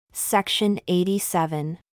Section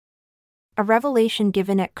 87. A revelation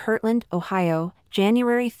given at Kirtland, Ohio,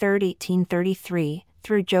 January 3, 1833,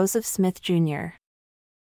 through Joseph Smith, Jr.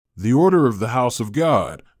 The order of the house of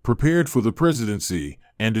God, prepared for the presidency,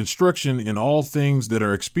 and instruction in all things that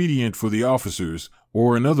are expedient for the officers,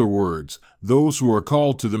 or in other words, those who are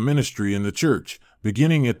called to the ministry in the church,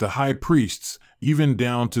 beginning at the high priests, even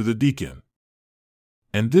down to the deacon.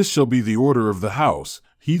 And this shall be the order of the house: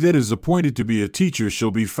 he that is appointed to be a teacher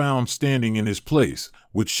shall be found standing in his place,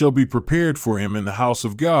 which shall be prepared for him in the house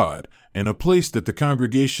of God, and a place that the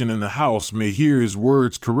congregation in the house may hear his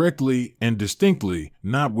words correctly and distinctly,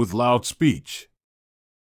 not with loud speech.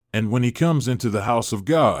 And when he comes into the house of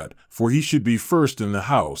God, for he should be first in the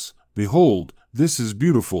house, behold, this is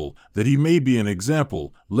beautiful, that he may be an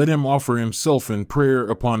example, let him offer himself in prayer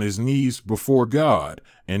upon his knees before God,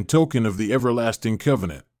 and token of the everlasting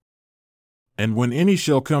covenant. And when any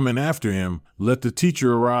shall come in after him, let the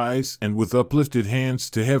teacher arise, and with uplifted hands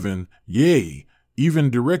to heaven, yea,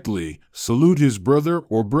 even directly, salute his brother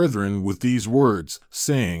or brethren with these words,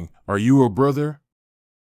 saying, Are you a brother?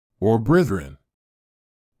 Or brethren?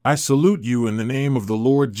 I salute you in the name of the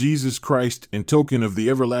Lord Jesus Christ, in token of the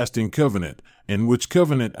everlasting covenant, in which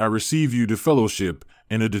covenant I receive you to fellowship,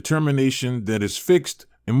 in a determination that is fixed,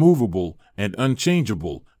 immovable, and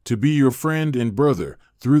unchangeable, to be your friend and brother,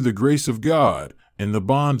 through the grace of God, in the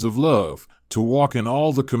bonds of love, to walk in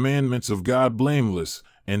all the commandments of God blameless,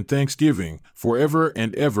 and thanksgiving, forever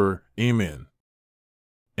and ever. Amen.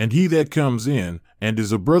 And he that comes in, and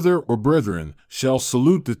is a brother or brethren, shall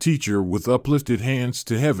salute the teacher with uplifted hands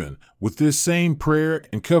to heaven, with this same prayer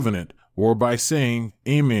and covenant, or by saying,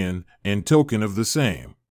 Amen, and token of the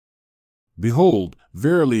same. Behold,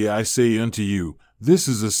 verily I say unto you, this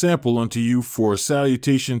is a sample unto you for a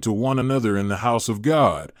salutation to one another in the house of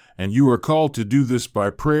God, and you are called to do this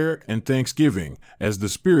by prayer and thanksgiving, as the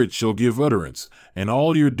Spirit shall give utterance, and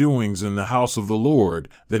all your doings in the house of the Lord,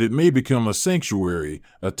 that it may become a sanctuary,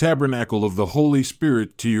 a tabernacle of the Holy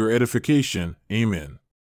Spirit to your edification. Amen.